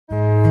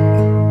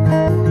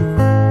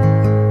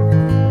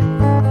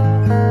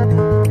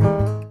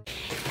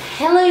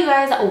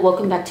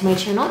welcome back to my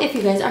channel. If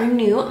you guys are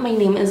new, my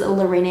name is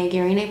Lorena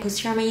Gary and I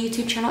post here on my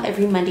YouTube channel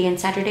every Monday and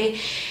Saturday.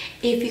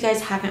 If you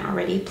guys haven't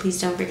already,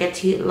 please don't forget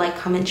to like,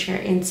 comment, share,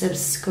 and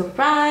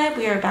subscribe.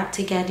 We are back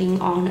to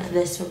getting on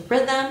this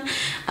rhythm.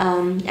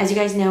 As you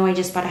guys know, I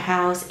just bought a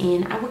house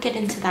and I will get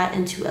into that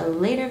into a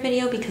later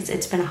video because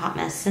it's been a hot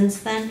mess since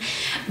then.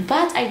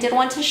 But I did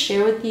want to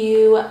share with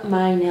you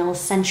my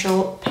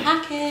Nailsential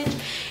package.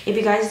 If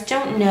you guys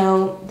don't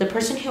know, the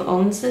person who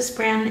owns this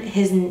brand,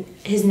 his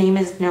name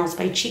is Nails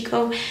by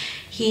Chico.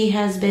 He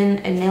has been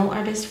a nail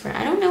artist for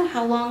I don't know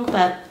how long,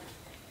 but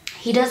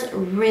he does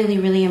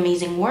really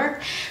amazing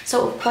work.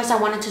 So of course I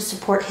wanted to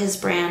support his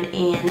brand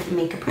and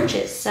make a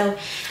purchase. So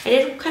I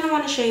did kind of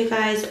want to show you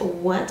guys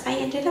what I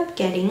ended up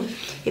getting.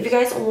 If you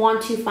guys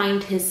want to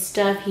find his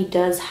stuff, he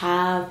does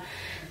have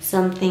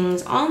some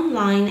things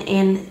online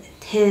and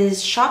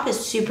his shop is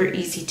super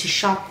easy to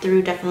shop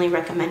through. Definitely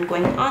recommend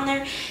going on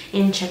there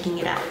and checking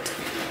it out.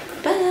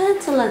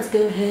 But let's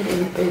go ahead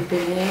and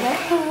open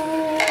it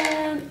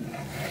up.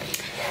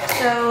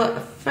 So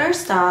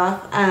first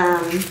off,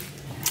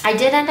 I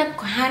did end up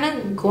kind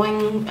of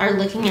going or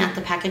looking at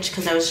the package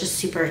because I was just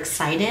super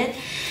excited.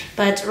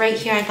 But right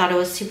here, I thought it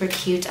was super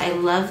cute. I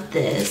love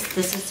this.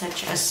 This is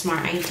such a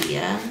smart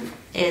idea.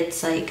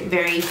 It's like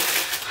very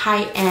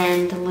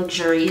high-end,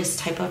 luxurious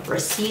type of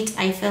receipt,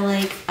 I feel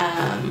like.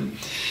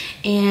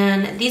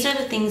 And these are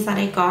the things that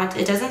I got.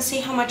 It doesn't say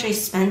how much I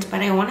spent,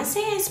 but I want to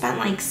say I spent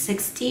like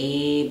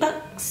 60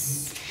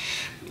 bucks.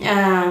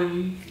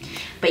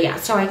 But yeah,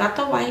 so I got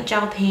the white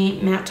gel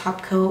paint, matte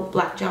top coat,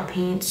 black gel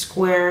paint,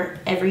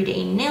 square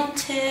everyday nail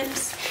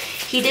tips.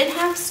 He did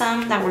have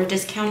some that were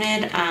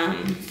discounted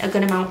a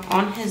good amount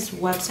on his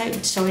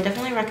website, so I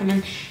definitely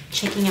recommend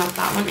checking out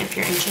that one if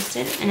you're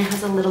interested. And it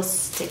has a little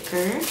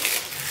sticker.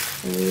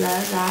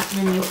 Love that.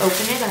 And then you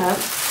open it up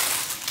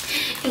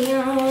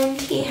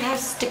and he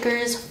has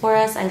stickers for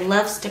us. I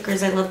love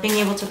stickers. I love being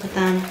able to put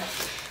them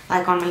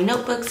like on my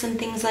notebooks and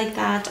things like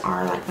that,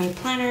 or like my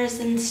planners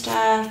and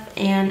stuff.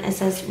 And it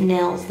says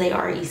nails, they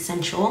are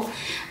essential.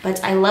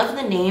 But I love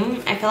the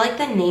name. I feel like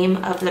the name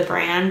of the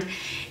brand,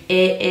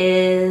 it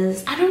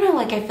is, I don't know,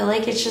 like I feel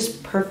like it's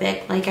just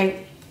perfect. Like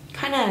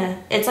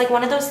it's like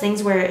one of those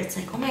things where it's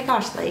like, oh my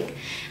gosh, like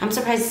I'm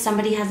surprised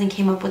somebody hasn't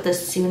came up with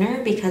this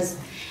sooner because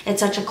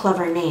it's such a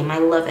clever name. I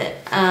love it.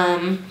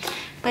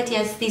 But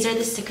yes, these are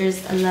the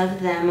stickers. I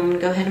love them. I'm gonna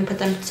go ahead and put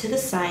them to the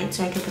side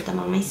so I can put them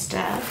on my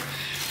stuff.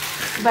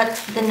 But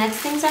the next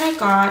things that I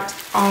got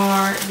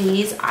are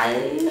these. I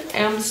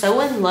am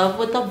so in love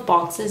with the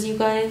boxes, you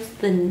guys.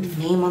 The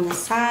name on the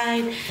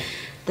side,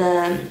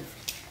 the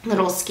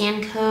little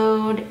scan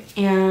code,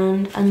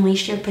 and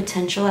unleash your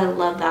potential. I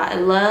love that. I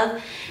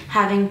love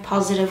having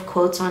positive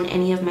quotes on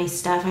any of my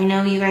stuff. I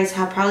know you guys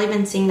have probably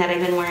been seeing that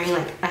I've been wearing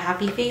like a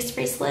happy face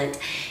bracelet,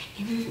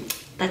 and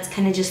that's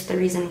kind of just the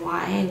reason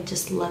why. I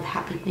just love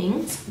happy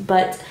things.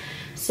 But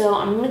so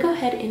I'm gonna go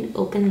ahead and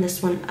open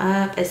this one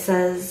up. It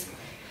says,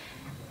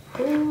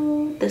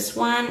 oh, this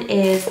one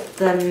is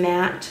the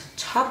matte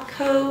top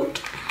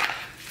coat,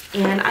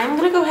 and I'm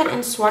gonna go ahead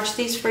and swatch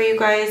these for you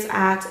guys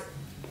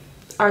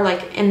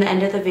like in the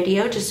end of the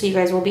video, just so you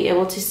guys will be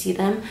able to see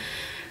them.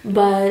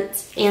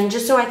 And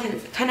just so I can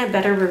kind of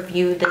better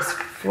review this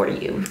for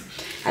you.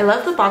 I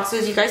love the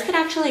boxes. You guys could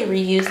actually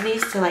reuse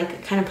these to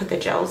like kind of put the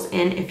gels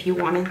in if you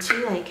wanted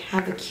to, like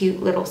have a cute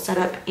little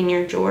setup in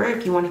your drawer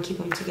if you want to keep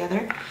them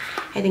together.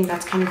 I think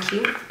that's kind of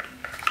cute.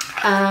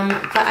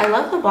 But I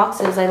love the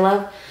boxes. I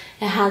love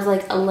it has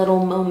like a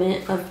little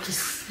moment of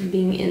just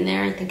being in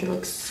there. I think it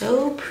looks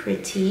so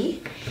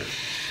pretty.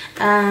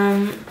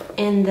 And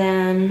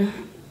then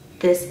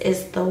this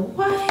is the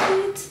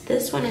white.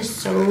 This one is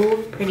so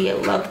pretty. I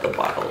love the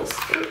bottles.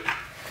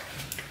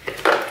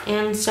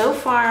 And so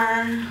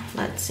far,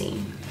 let's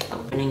see,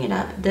 opening it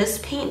up, this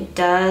paint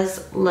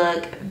does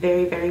look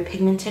very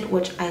pigmented,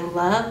 which I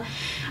love.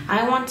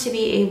 I want to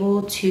be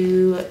able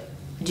to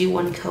do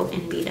one coat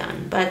and be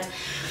done. But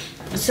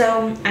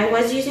so I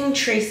was using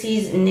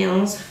Tracy's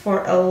nails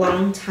for a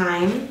long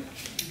time.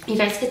 You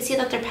guys could see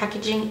that their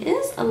packaging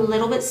is a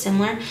little bit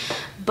similar,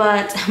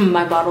 but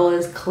my bottle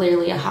is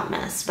clearly a hot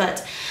mess.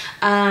 But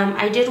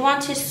I did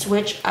want to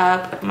switch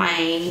up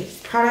my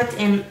product,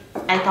 and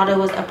I thought it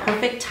was a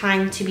perfect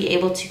time to be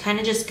able to kind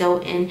of just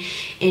go in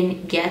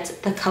and get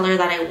the color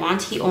that I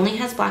want. He only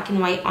has black and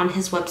white on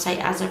his website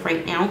as of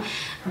right now,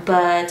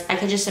 but I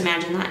could just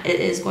imagine that it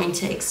is going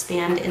to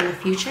expand in the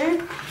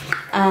future.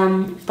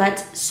 But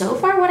so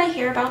far what I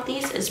hear about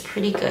these is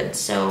pretty good.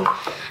 So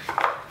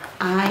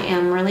I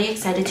am really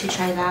excited to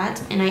try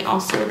that. And I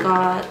also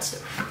got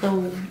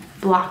the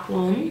black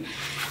one.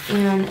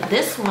 And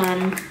this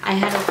one, I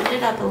had opened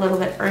it up a little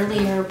bit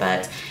earlier,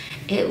 but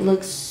it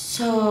looks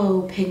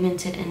so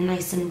pigmented and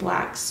nice and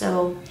black.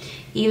 So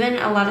even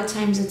a lot of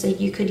times it's like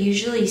you could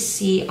usually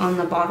see on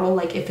the bottle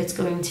like if it's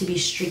going to be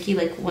streaky,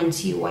 like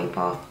once you wipe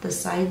off the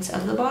sides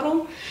of the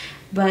bottle.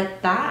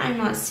 But that, I'm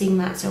not seeing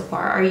that so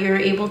far. Or you're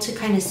able to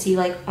kind of see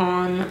like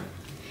on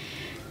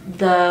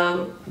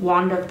the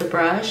wand of the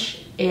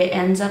brush it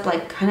ends up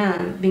like kind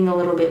of being a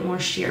little bit more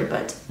sheer,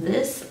 but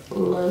this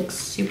looks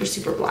super,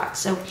 super black.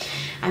 So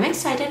I'm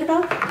excited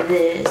about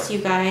this, you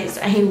guys.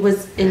 I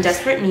was in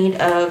desperate need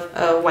of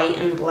a white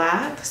and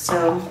black,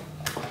 so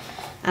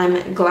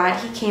I'm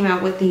glad he came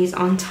out with these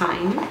on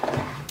time.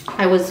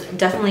 I was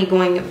definitely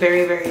going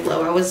very, very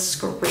low. I was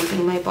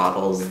scraping my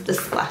bottles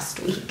this last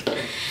week.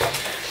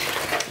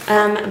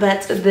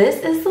 But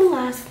this is the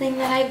last thing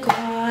that I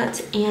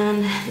got,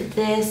 and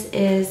this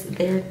is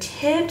their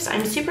tips.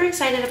 I'm super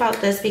excited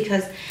about this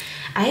because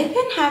I've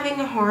been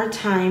having a hard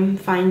time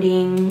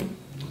finding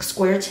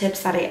square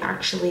tips that I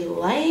actually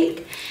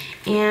like.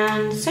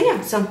 And so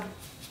yeah, so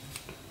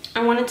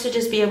I wanted to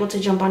just be able to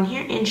jump on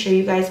here and show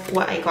you guys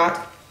what I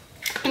got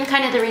and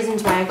kind of the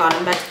reasons why I got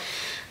them. But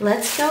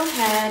let's go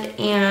ahead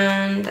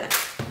and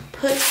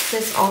put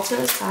this all to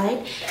the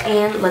side,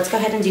 and let's go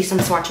ahead and do some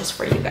swatches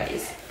for you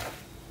guys.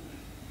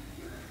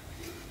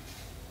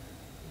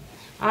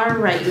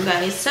 Alright, you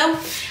guys, so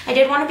I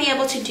did want to be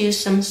able to do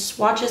some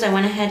swatches. I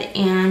went ahead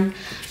and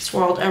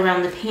swirled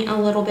around the paint a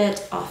little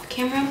bit off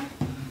camera,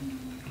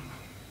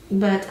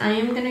 but I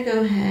am going to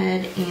go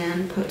ahead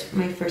and put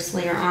my first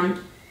layer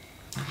on.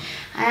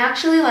 I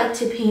actually like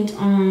to paint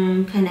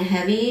on kind of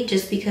heavy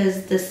just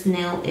because this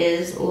nail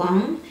is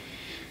long,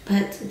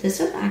 but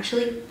this is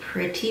actually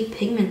pretty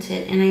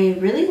pigmented, and I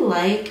really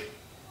like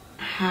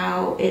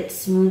how it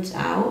smooths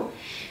out.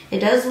 It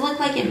does look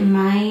like it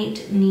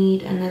might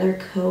need another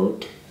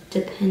coat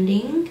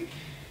depending,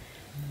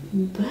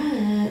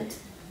 but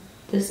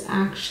this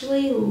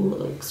actually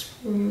looks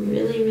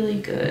really, really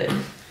good.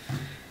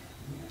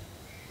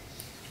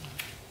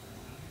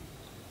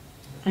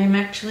 I'm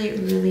actually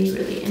really,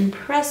 really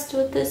impressed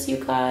with this,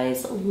 you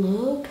guys.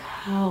 Look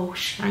how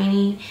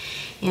shiny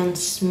and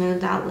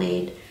smooth that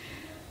laid.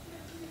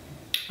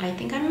 I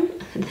think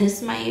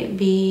this might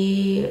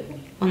be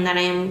one that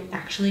I am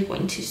actually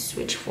going to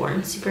switch for.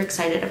 I'm super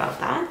excited about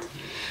that.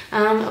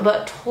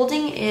 But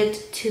holding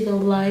it to the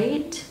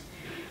light,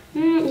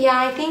 yeah,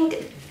 I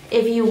think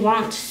if you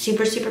want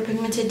super, super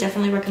pigmented,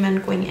 definitely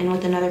recommend going in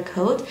with another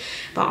coat.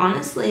 But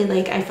honestly,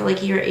 like, I feel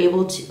like you're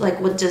able to, like,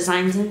 with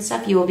designs and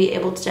stuff, you will be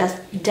able to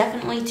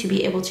definitely to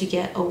be able to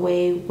get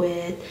away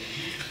with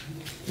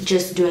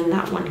just doing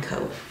that one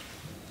coat.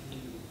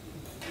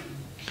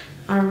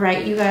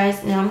 Alright, you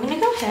guys, now I'm going to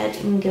go ahead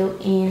and go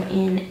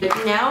in.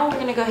 Now we're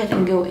going to go ahead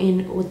and go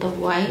in with the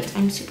white.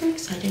 I'm super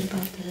excited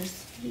about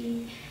this.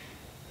 See?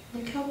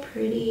 Look how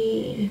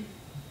pretty.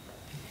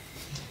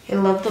 I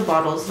love the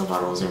bottles. The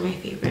bottles are my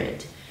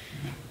favorite.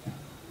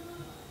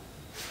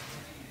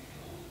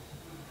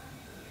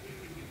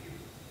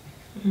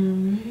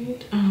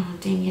 Alright. Oh,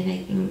 dang it.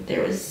 I think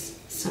there was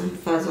some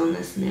fuzz on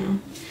this nail.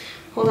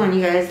 Hold on,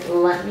 you guys.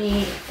 Let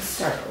me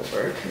start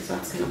over because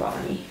that's going to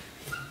bother me.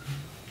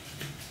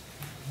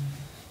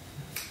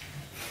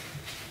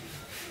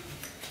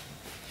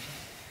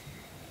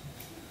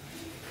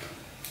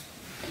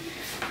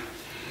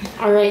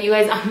 All right, you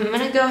guys, I'm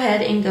gonna go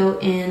ahead and go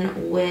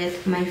in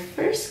with my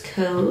first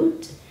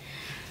coat.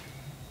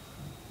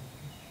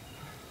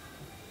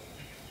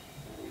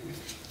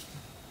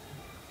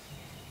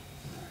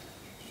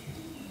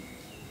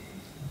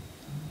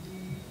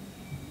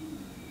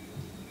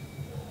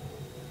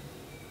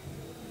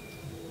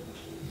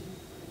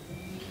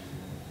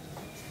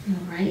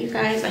 All right, you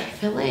guys, I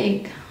feel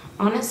like,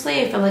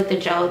 honestly, I feel like the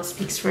gel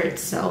speaks for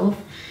itself.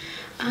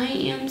 I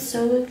am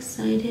so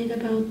excited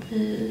about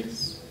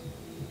this.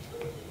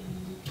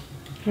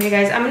 Okay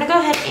guys, I'm gonna go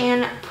ahead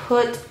and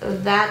put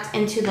that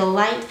into the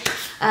light.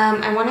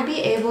 I wanna be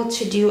able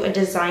to do a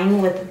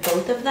design with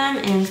both of them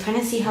and kind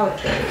of see how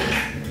it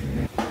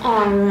goes.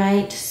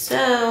 Alright,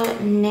 so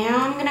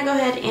now I'm gonna go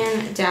ahead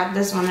and dab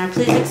this on there.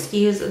 Please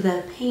excuse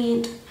the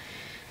paint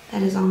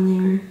that is on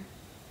there.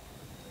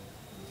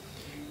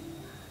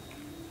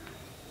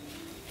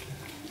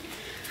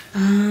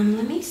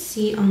 Let me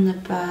see on the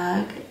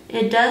back.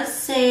 It does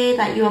say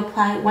that you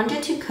apply 1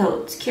 to 2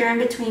 coats, cure in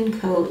between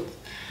coats.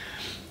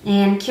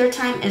 And cure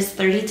time is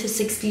 30 to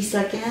 60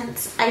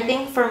 seconds. I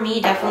think for me,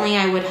 definitely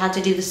I would have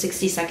to do the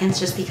 60 seconds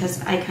just because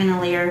I kind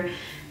of layer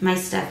my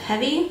stuff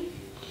heavy.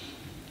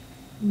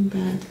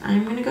 But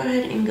I'm going to go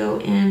ahead and go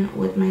in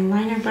with my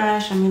liner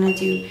brush. I'm going to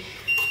do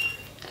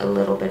a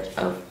little bit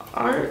of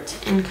art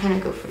and kind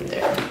of go from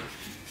there.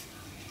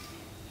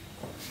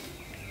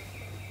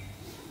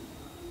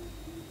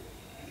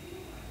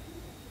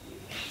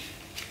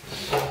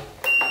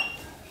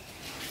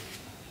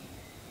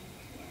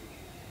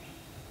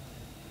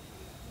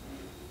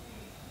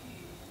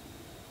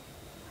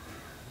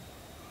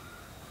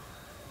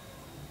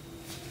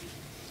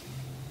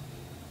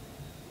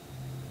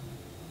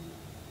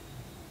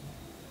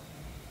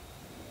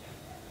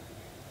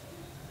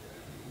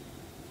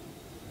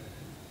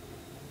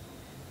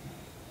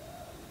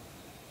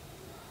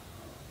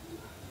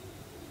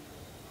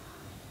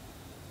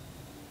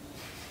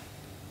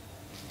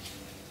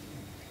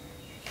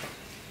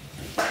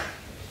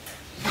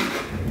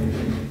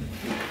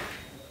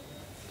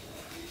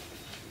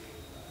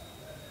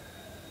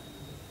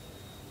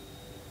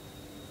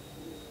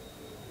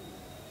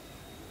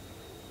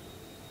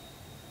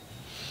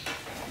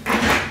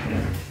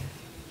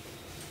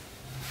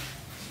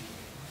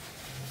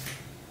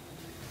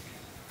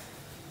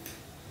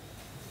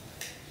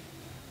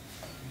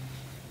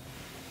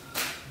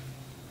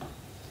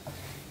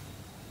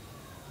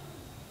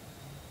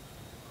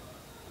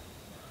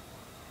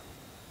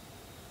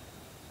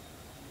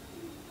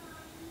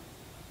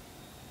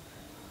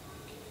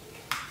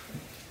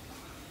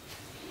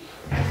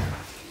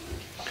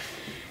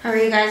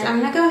 Alright guys,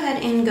 I'm gonna go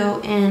ahead and go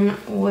in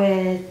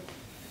with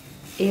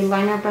a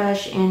liner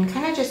brush and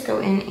kind of just go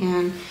in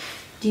and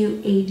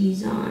do a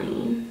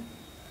design.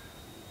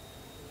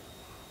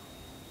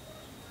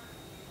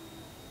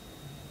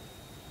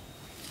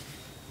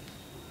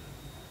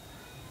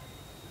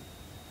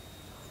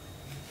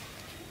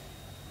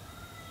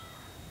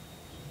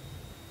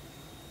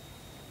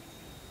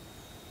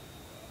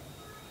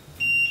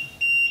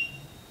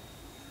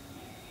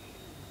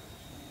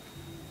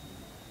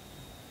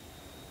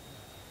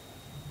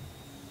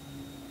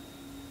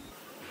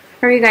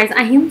 Alright guys,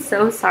 I am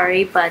so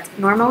sorry, but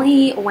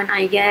normally when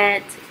I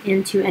get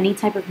into any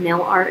type of nail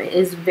art, it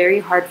is very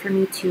hard for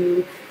me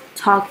to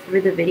talk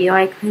through the video.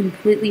 I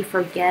completely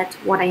forget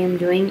what I am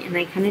doing and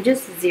I kind of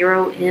just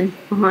zero in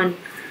on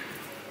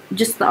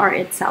just the art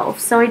itself.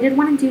 So I did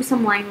want to do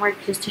some line work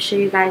just to show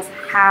you guys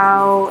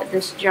how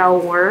this gel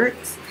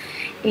works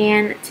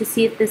and to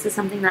see if this is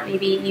something that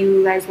maybe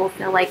you guys will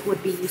feel like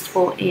would be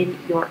useful in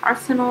your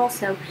arsenal.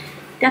 So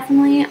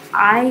definitely,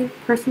 I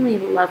personally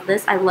love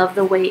this. I love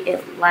the way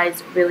it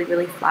lies really,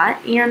 really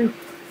flat. And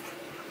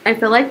I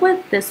feel like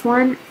with this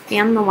one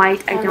and the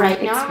white, I don't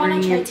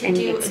experience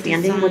any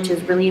expanding, which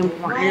is really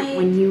important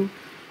when you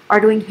are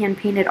doing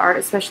hand-painted art,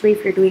 especially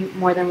if you're doing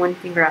more than one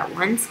finger at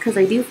once. Because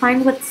I do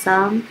find with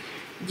some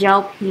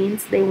gel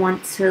paints, they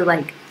want to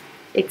like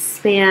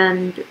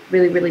expand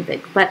really, really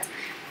big. But,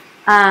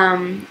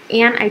 and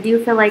I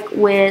do feel like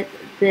with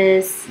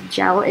this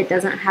gel, it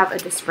doesn't have a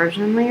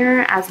dispersion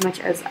layer as much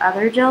as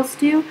other gels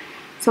do.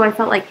 So I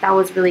felt like that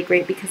was really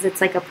great because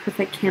it's like a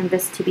perfect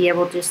canvas to be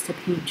able just to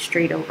paint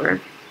straight over.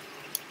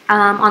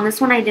 On this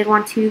one, I did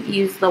want to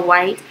use the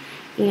white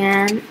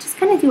and just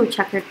kind of do a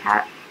checkered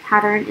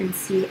pattern and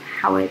see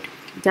how it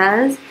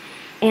does.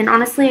 And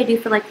honestly, I do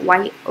feel like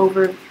white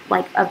over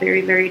like a very,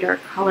 very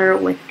dark color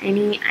with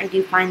any, I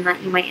do find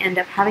that you might end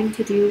up having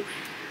to do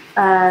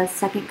a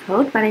second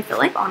coat, but I feel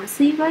like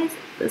honestly, you guys,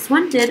 this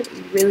one did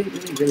really,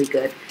 really, really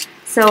good.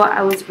 So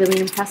I was really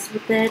impressed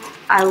with it.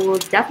 I will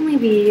definitely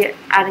be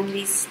adding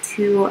these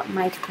to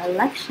my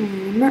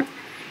collection.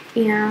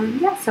 And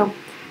yeah, so,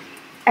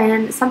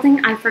 and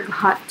something I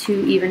forgot to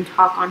even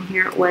talk on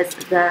here was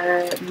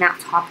the matte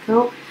top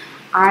coat.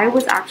 I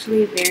was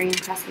actually very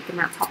impressed with the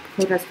matte top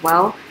coat as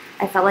well.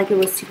 I felt like it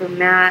was super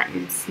matte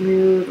and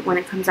smooth when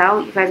it comes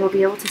out. You guys will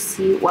be able to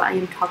see what I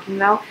am talking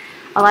about.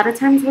 A lot of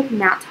times with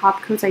matte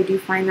top coats, I do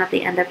find that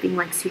they end up being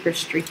like super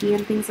streaky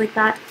and things like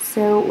that.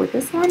 So with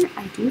this one,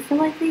 I do feel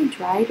like they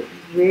dried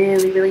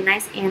really, really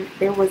nice and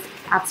there was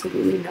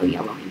absolutely no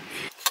yellowing.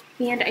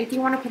 And I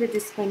do want to put a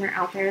disclaimer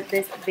out there.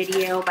 This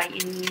video by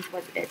any means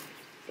was it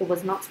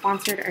was not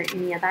sponsored or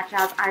any of that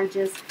jazz. I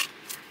just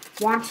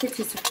wanted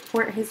to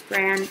support his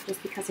brand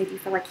just because I do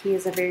feel like he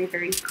is a very,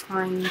 very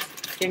kind,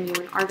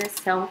 genuine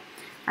artist. So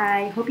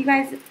I hope you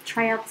guys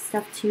try out the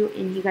stuff too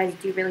and you guys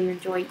do really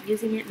enjoy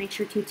using it. Make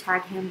sure to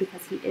tag him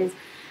because he is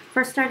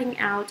first starting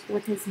out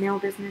with his nail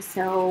business,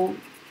 so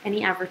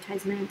any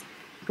advertisement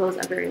goes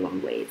a very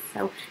long way.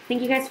 So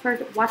thank you guys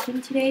for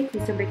watching today.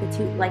 Please don't forget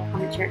to like,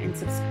 comment, share, and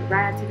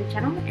subscribe to the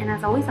channel. And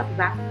as always, I'll be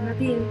back with a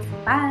review.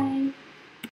 Bye!